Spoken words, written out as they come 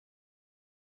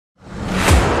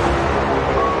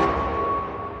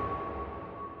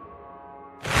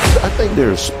think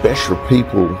there are special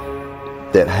people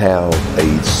that have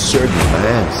a certain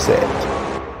mindset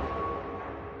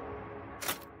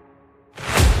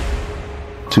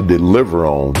to deliver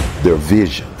on their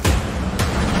vision.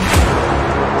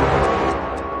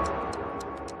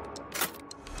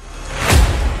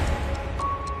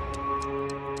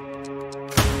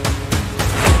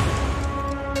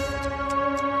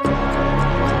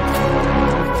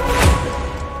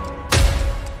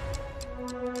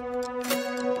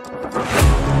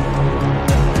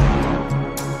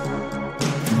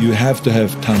 You have to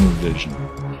have tunnel vision,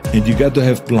 and you got to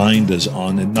have blinders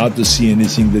on and not to see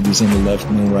anything that is on the left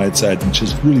and the right side, and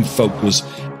just really focus.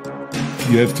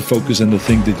 You have to focus on the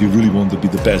thing that you really want to be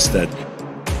the best at.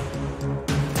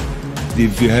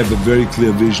 If you have a very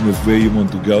clear vision of where you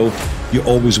want to go, you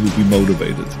always will be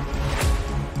motivated.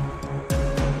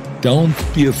 Don't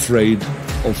be afraid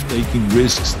of taking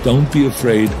risks. Don't be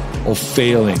afraid of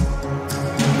failing.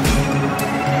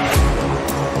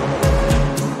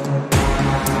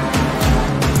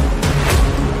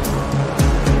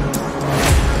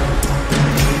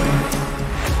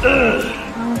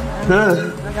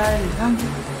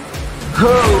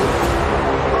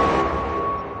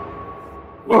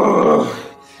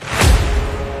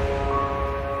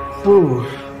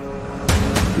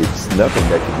 It's nothing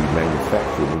that can be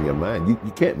manufactured in your mind.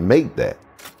 You can't make that.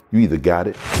 You either got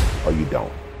it or you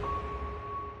don't.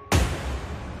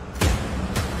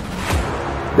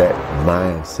 That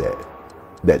mindset,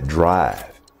 that drive.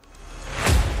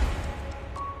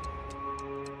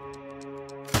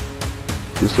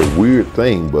 It's a weird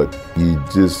thing, but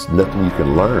nothing you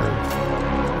can learn.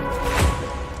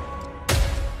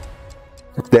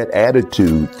 That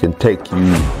attitude can take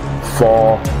you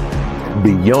far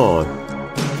beyond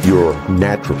your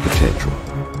natural potential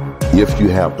if you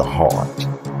have the heart.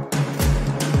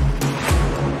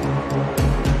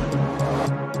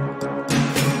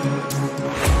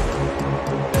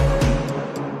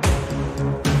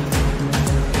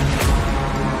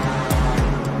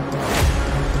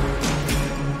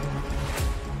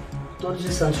 Todos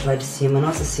os santos lá de cima,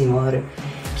 Nossa Senhora,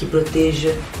 que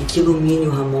proteja e que ilumine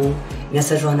o Ramon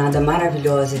nessa jornada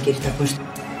maravilhosa que ele está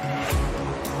construindo.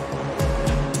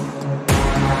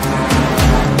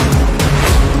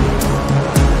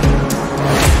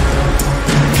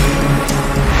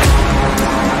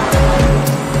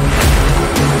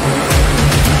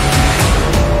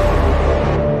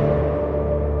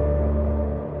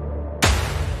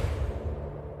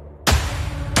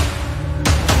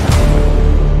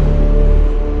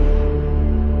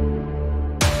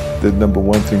 The number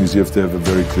one thing is you have to have a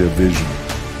very clear vision,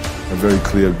 a very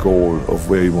clear goal of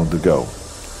where you want to go.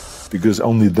 Because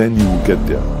only then you will get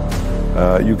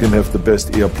there. You can have the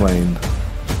best airplane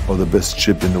or the best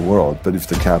ship in the world, but if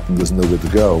the captain doesn't know where to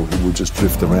go, he will just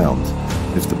drift around.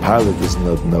 If the pilot does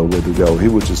not know where to go, he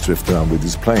will just drift around with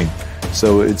his plane.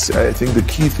 So I think the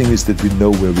key thing is that we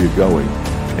know where we're going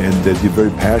and that you're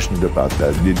very passionate about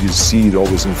that, and that you see it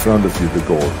always in front of you, the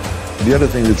goal. The other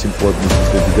thing that's important is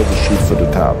that you got to shoot for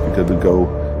the top. You got to go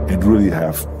and really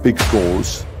have big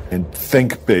goals and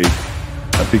think big,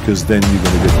 because then you're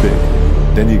going to get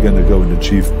big. Then you're going to go and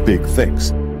achieve big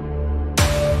things.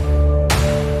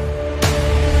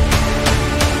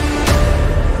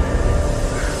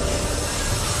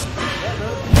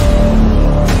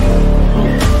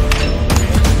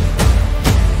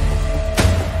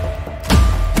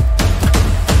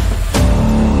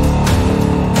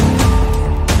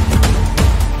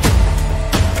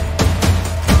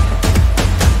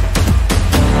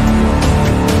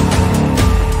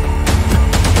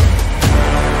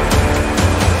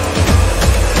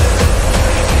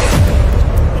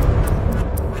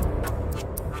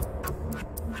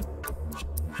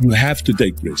 You have to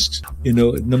take risks,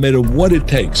 no matter what it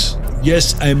takes.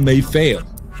 Yes, I may fail,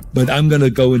 but I'm going to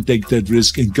go and take that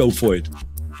risk and go for it.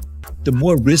 The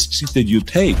more risks that you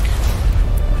take,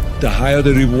 the higher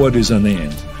the reward is on the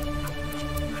end.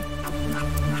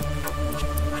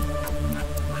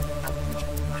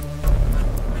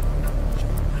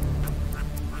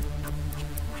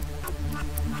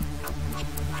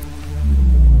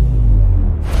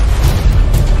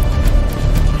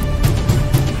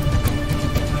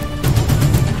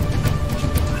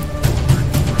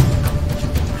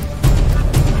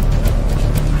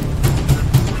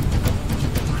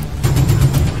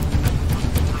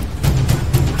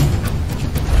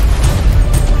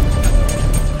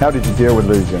 How did you deal with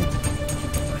losing?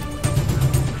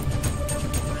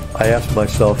 I asked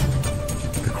myself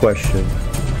the question,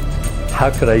 how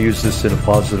could I use this in a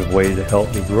positive way to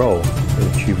help me grow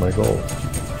and achieve my goals?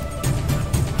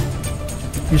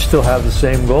 You still have the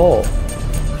same goal.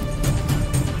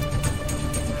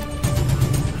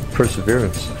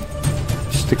 perseverance,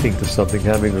 sticking to something,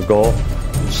 having a goal,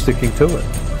 and sticking to it.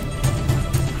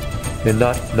 And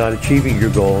not achieving your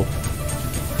goal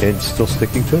and still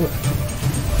sticking to it.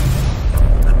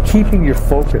 Keeping your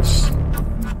focus.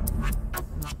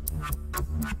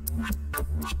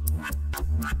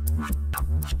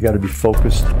 You got to be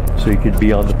focused so you can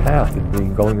be on the path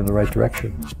and going in the right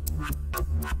direction.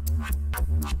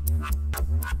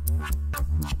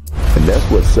 And that's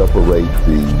what separates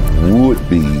the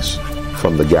would-be's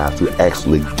from the guys who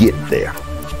actually get there.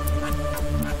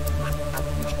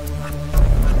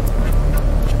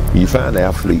 You find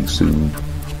athletes who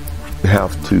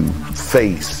have to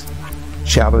face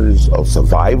challenges of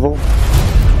survival,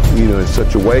 in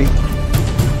such a way,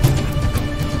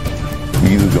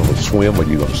 you're either going to swim or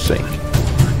you're going to sink.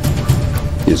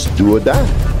 It's do or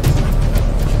die.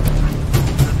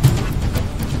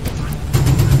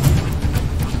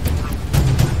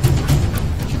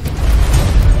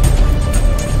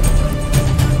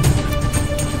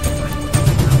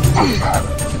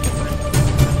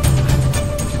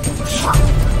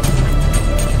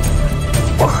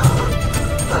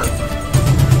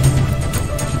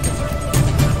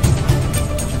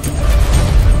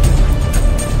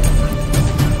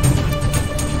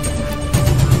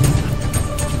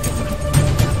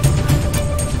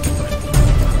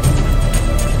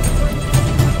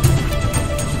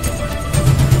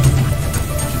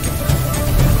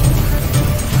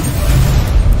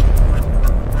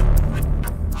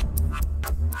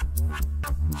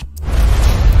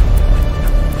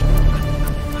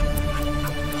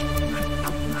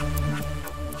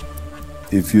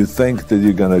 If you think that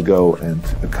you're going to go and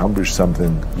accomplish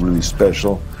something really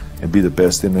special and be the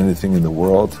best in anything in the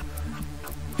world,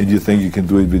 and you think you can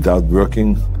do it without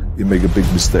working, you make a big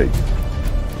mistake.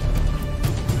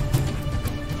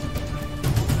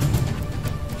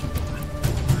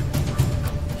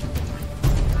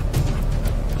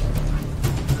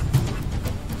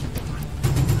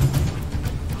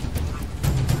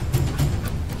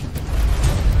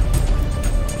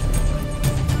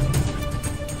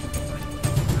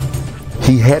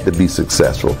 He had to be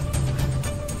successful.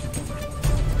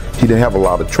 He didn't have a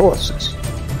lot of choices.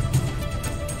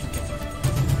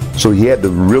 So he had to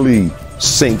really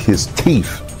sink his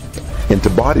teeth into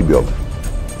bodybuilding.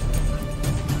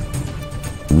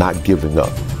 Not giving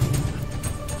up.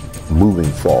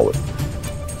 Moving forward.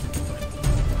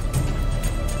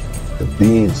 And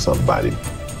being somebody.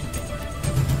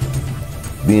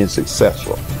 Being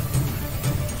successful.